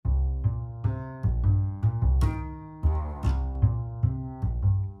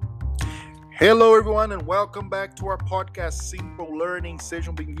Hello everyone and welcome back to our podcast Simple Learning.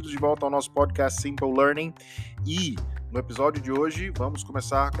 Sejam bem-vindos de volta ao nosso podcast Simple Learning. E no episódio de hoje vamos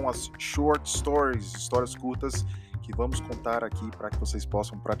começar com as short stories, histórias curtas que vamos contar aqui para que vocês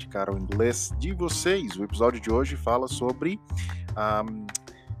possam praticar o inglês de vocês. O episódio de hoje fala sobre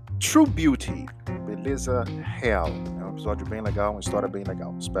True Beauty, beleza real. É um episódio bem legal, uma história bem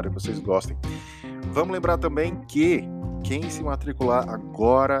legal. Espero que vocês gostem. Vamos lembrar também que quem se matricular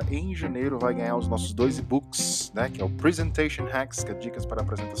agora em janeiro vai ganhar os nossos 2 e-books, né? Que é o Presentation Hacks, que é dicas para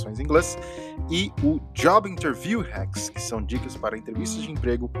apresentações em inglês, e o Job Interview Hacks, que são dicas para entrevistas de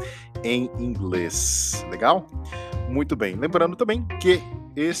emprego em inglês. Legal? Muito bem. Lembrando também que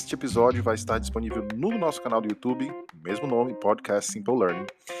este episódio vai estar disponível no nosso canal do YouTube, mesmo nome, Podcast Simple Learning.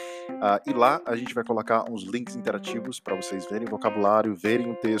 E lá a gente vai colocar uns links interativos para vocês verem o vocabulário, verem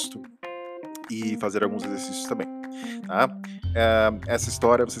o texto e fazer alguns exercícios também. Tá? Essa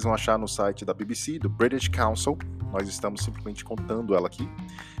história vocês vão achar no site da BBC, do British Council. Nós estamos simplesmente contando ela aqui,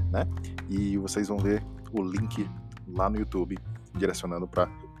 né? E vocês vão ver o link lá no YouTube, direcionando para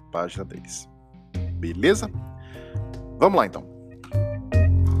a página deles. Beleza? Vamos lá então.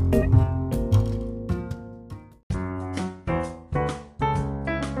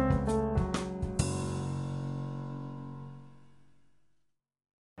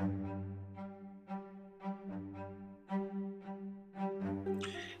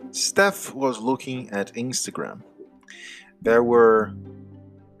 Steph was looking at Instagram. There were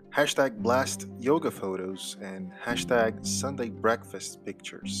 #blast yoga photos and #Sunday breakfast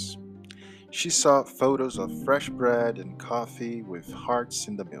pictures. She saw photos of fresh bread and coffee with hearts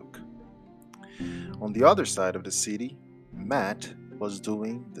in the milk. On the other side of the city, Matt was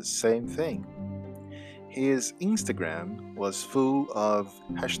doing the same thing. His Instagram was full of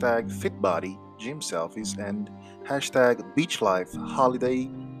 #fitbody gym selfies and #beachlife holiday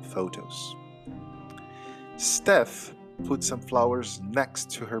photos. Steph put some flowers next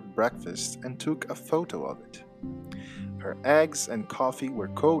to her breakfast and took a photo of it. Her eggs and coffee were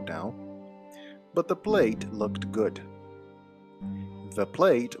cold now, but the plate looked good. The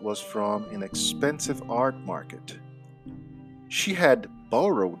plate was from an expensive art market. She had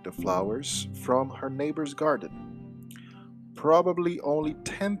borrowed the flowers from her neighbor's garden. Probably only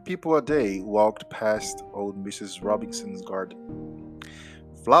 10 people a day walked past old Mrs. Robinson's garden.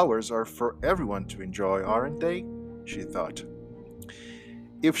 Flowers are for everyone to enjoy, aren't they? She thought.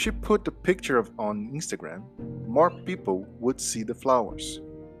 If she put the picture on Instagram, more people would see the flowers.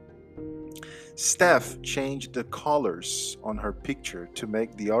 Steph changed the colors on her picture to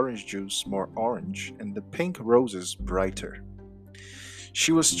make the orange juice more orange and the pink roses brighter.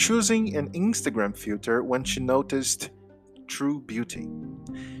 She was choosing an Instagram filter when she noticed True Beauty.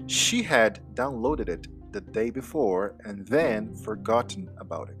 She had downloaded it the day before and then forgotten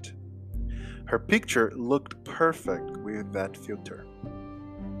about it. Her picture looked perfect with that filter.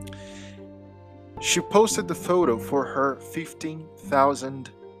 She posted the photo for her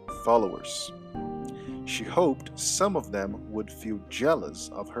 15,000 followers. She hoped some of them would feel jealous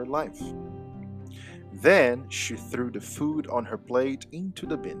of her life. Then she threw the food on her plate into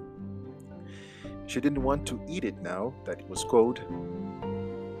the bin. She didn't want to eat it now that it was cold.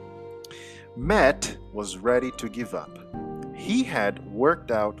 Matt was ready to give up. He had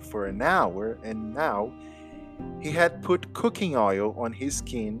worked out for an hour and now he had put cooking oil on his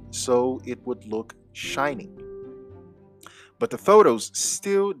skin so it would look shining. But the photos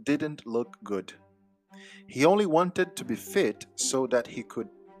still didn't look good. He only wanted to be fit so that he could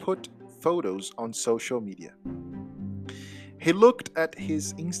put photos on social media. He looked at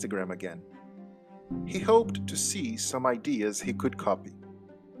his Instagram again. He hoped to see some ideas he could copy.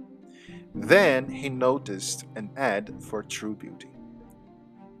 Then he noticed an ad for True Beauty.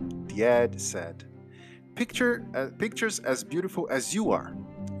 The ad said, Pictures as beautiful as you are.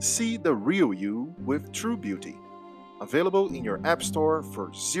 See the real you with True Beauty. Available in your app store for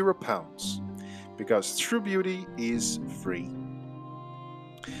 £0 because True Beauty is free.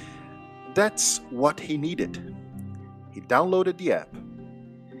 That's what he needed. He downloaded the app.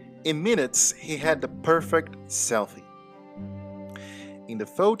 In minutes, he had the perfect selfie. In the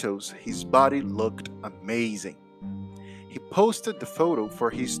photos, his body looked amazing. He posted the photo for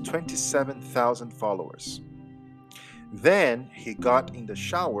his 27,000 followers. Then he got in the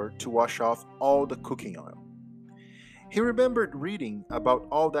shower to wash off all the cooking oil. He remembered reading about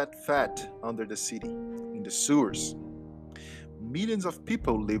all that fat under the city, in the sewers. Millions of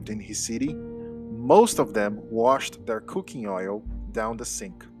people lived in his city. Most of them washed their cooking oil down the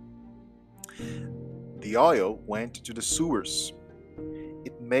sink. The oil went to the sewers.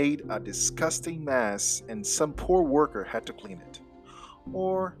 It made a disgusting mess and some poor worker had to clean it.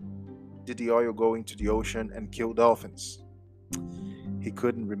 Or did the oil go into the ocean and kill dolphins? He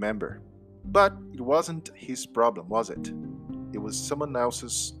couldn't remember. But it wasn't his problem, was it? It was someone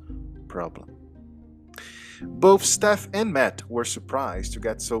else's problem. Both Steph and Matt were surprised to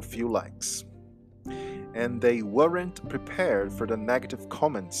get so few likes, and they weren't prepared for the negative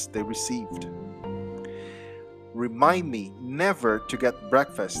comments they received. "Remind me never to get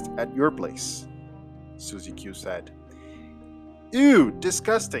breakfast at your place," Susie Q said. "Ew,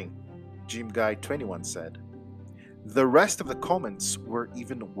 disgusting," Jim Guy 21 said. The rest of the comments were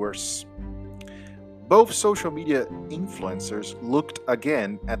even worse. Both social media influencers looked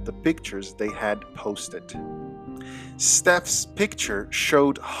again at the pictures they had posted. Steph's picture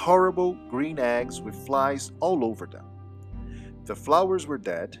showed horrible green eggs with flies all over them. The flowers were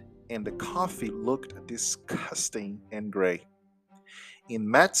dead, and the coffee looked disgusting and gray. In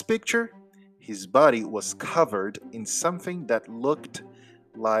Matt's picture, his body was covered in something that looked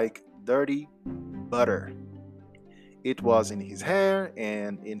like dirty butter. It was in his hair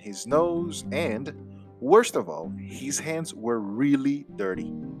and in his nose, and, worst of all, his hands were really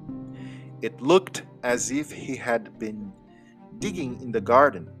dirty. It looked as if he had been digging in the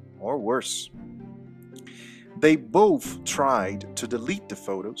garden, or worse. They both tried to delete the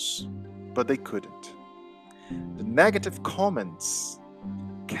photos, but they couldn't. The negative comments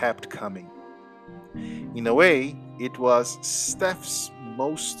kept coming. In a way, it was Steph's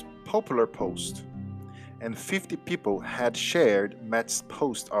most popular post, and 50 people had shared Matt's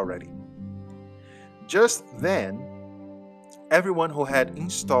post already. Just then, everyone who had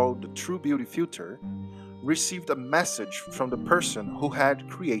installed the True Beauty filter received a message from the person who had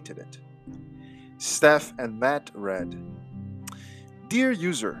created it. Steph and Matt read, "Dear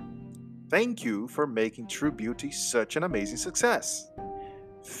user, thank you for making True Beauty such an amazing success.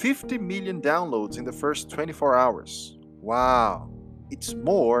 50 million downloads in the first 24 hours. Wow, it's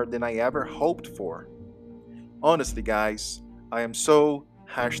more than I ever hoped for. Honestly, guys, I am so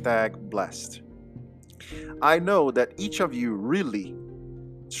 #blessed. I know that each of you really,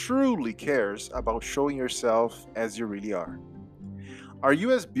 truly cares about showing yourself as you really are. Are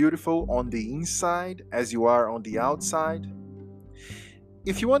you as beautiful on the inside as you are on the outside?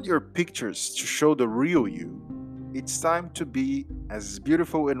 If you want your pictures to show the real you, it's time to be as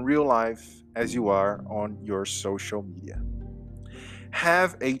beautiful in real life as you are on your social media.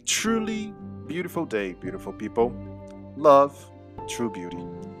 Have a truly beautiful day, beautiful people. Love, True Beauty.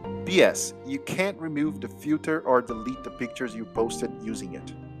 P.S. You can't remove the filter or delete the pictures you posted using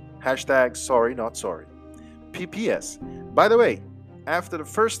it. #sorry not sorry. P.P.S. By the way, after the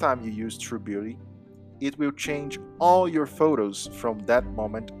first time you use True Beauty, it will change all your photos from that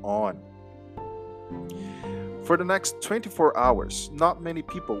moment on. For the next 24 hours, not many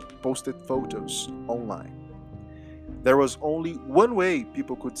people posted photos online. There was only one way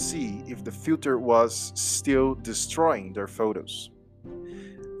people could see if the filter was still destroying their photos.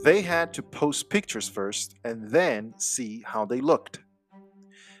 They had to post pictures first and then see how they looked.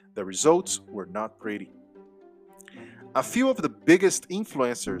 The results were not pretty. A few of the biggest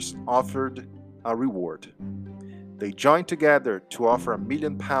influencers offered a reward. They joined together to offer £1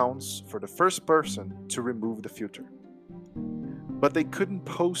 million for the first person to remove the filter. But they couldn't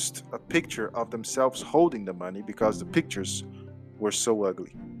post a picture of themselves holding the money because the pictures were so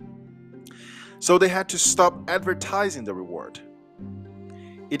ugly. So they had to stop advertising the reward.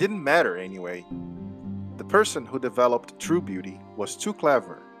 It didn't matter anyway. The person who developed True Beauty was too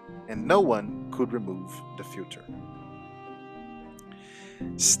clever, and no one could remove the filter.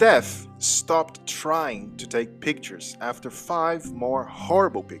 Steph stopped trying to take pictures after 5 more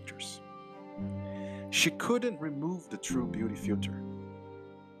horrible pictures. She couldn't remove the True Beauty filter.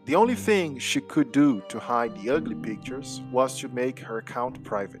 The only thing she could do to hide the ugly pictures was to make her account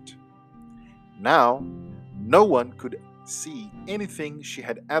private. Now, no one could see anything she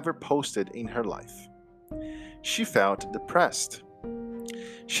had ever posted in her life. She felt depressed.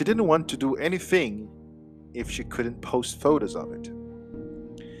 She didn't want to do anything if she couldn't post photos of it.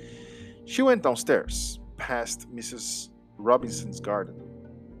 She went downstairs, past Mrs. Robinson's garden.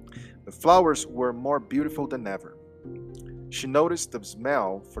 The flowers were more beautiful than ever. She noticed the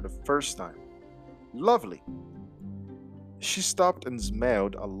smell for the first time. Lovely. She stopped and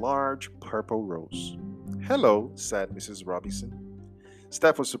smelled a large purple rose. "Hello," said Mrs. Robinson.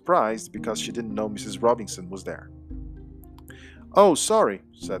 Steph was surprised because she didn't know Mrs. Robinson was there. "Oh, sorry,"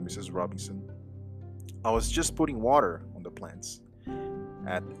 said Mrs. Robinson. "I was just putting water on the plants.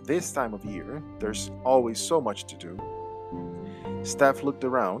 At this time of year, there's always so much to do." Steph looked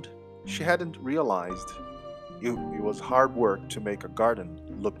around. She hadn't realized it was hard work to make a garden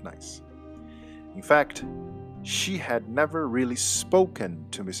look nice. In fact, She had never really spoken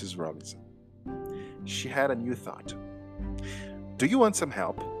to Mrs. Robinson. She had a new thought. "Do you want some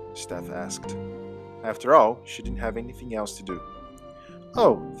help?" Steph asked. After all, she didn't have anything else to do.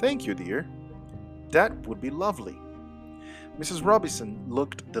 "Oh, thank you, dear. That would be lovely." Mrs. Robinson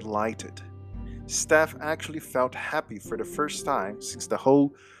looked delighted. Steph actually felt happy for the first time since the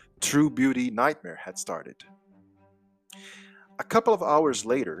whole True Beauty nightmare had started. A couple of hours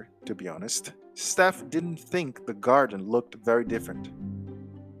later, to be honest, Steph didn't think the garden looked very different.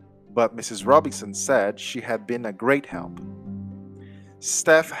 But Mrs. Robinson said she had been a great help.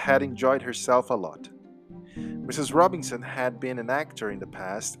 Steph had enjoyed herself a lot. Mrs. Robinson had been an actor in the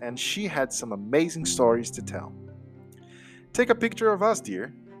past and she had some amazing stories to tell. "Take a picture of us,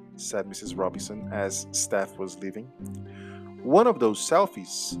 dear," said Mrs. Robinson as Steph was leaving. "One of those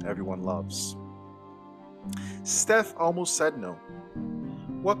selfies everyone loves." Steph almost said no.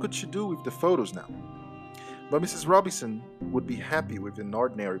 What could she do with the photos now? But Mrs. Robinson would be happy with an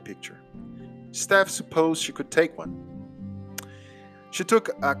ordinary picture. Steph supposed she could take one. She took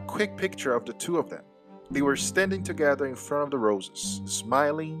a quick picture of the two of them. They were standing together in front of the roses,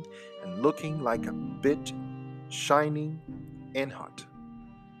 smiling and looking like a bit shining and hot.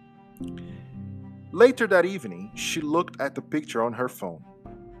 Later that evening, she looked at the picture on her phone.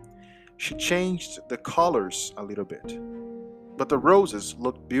 She changed the colors a little bit, but the roses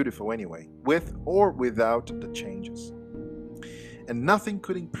looked beautiful anyway, with or without the changes. And nothing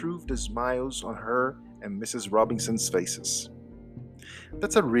could improve the smiles on her and Mrs. Robinson's faces.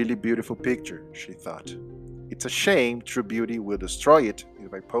 "That's a really beautiful picture," she thought. "It's a shame True Beauty will destroy it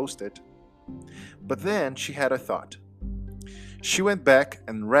if I post it." But then she had a thought. She went back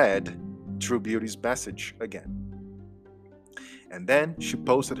and read True Beauty's message again. And then she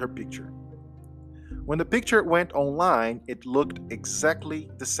posted her picture. When the picture went online, it looked exactly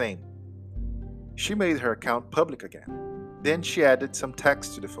the same. She made her account public again. Then she added some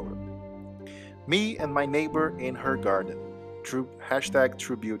text to the photo. "Me and my neighbor in her garden. Hashtag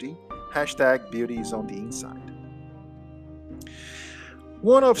True Beauty. Hashtag Beauty is on the inside."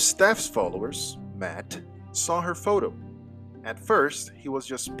 One of Steph's followers, Matt, saw her photo. At first, he was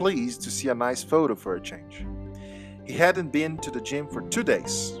just pleased to see a nice photo for a change. He hadn't been to the gym for 2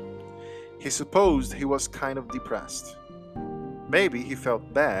 days. He supposed he was kind of depressed. Maybe he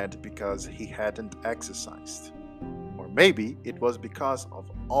felt bad because he hadn't exercised. Or maybe it was because of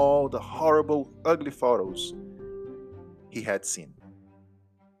all the horrible, ugly photos he had seen.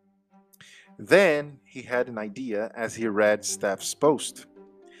 Then he had an idea as he read Steph's post.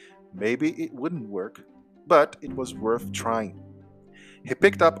 Maybe it wouldn't work, but it was worth trying. He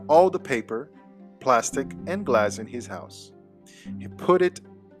picked up all the paper, plastic, and glass in his house. He put it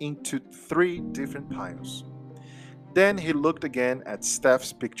into 3 different piles. Then he looked again at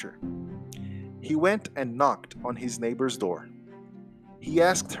Steph's picture. He went and knocked on his neighbor's door. He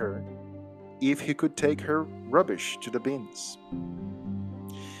asked her if he could take her rubbish to the bins.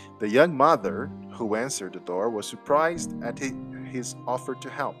 The young mother who answered the door was surprised at his offer to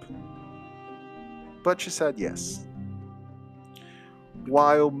help, but she said yes.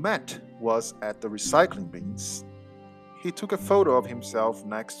 While Matt was at the recycling bins, he took a photo of himself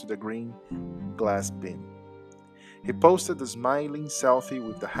next to the green glass bin. He posted the smiling selfie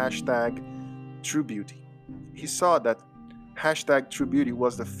with the hashtag TrueBeauty. He saw that hashtag TrueBeauty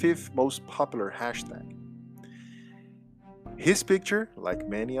was the 5th most popular hashtag. His picture, like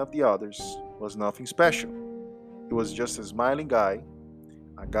many of the others, was nothing special. It was just a smiling guy,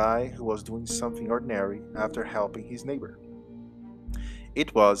 a guy who was doing something ordinary after helping his neighbor.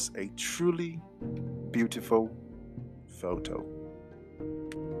 It was a truly beautiful photo.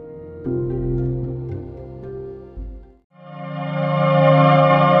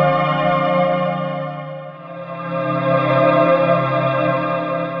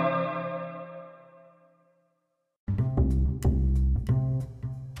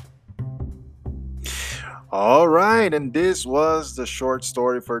 Alright, and this was the short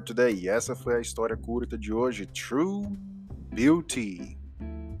story for today. E essa foi a história curta de hoje, True Beauty.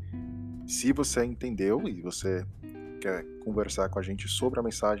 Se você entendeu e você quer conversar com a gente sobre a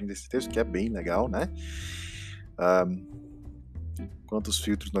mensagem desse texto, que é bem legal, né? Quantos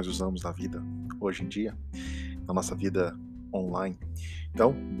filtros nós usamos na vida hoje em dia, na nossa vida online.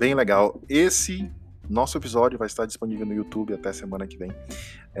 Então, bem legal. Esse nosso episódio vai estar disponível no YouTube até semana que vem.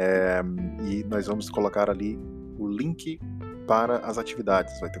 E nós vamos colocar ali o link para as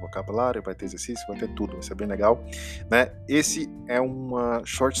atividades. Vai ter vocabulário, vai ter exercício, vai ter tudo. Vai ser bem legal, né? Esse é uma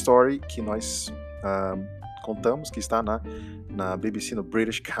short story que nós contamos, que está na BBC, no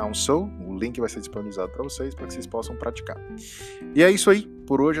British Council. O link vai ser disponibilizado para vocês, para que vocês possam praticar. E é isso aí.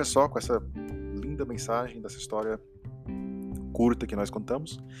 Por hoje é só, com essa linda mensagem dessa história curta que nós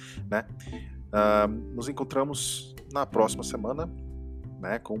contamos, né? Nos encontramos na próxima semana,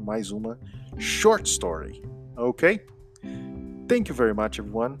 né, com mais uma short story. Okay? Thank you very much,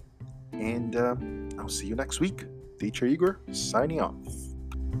 everyone, and I'll see you next week. Teacher Igor signing off.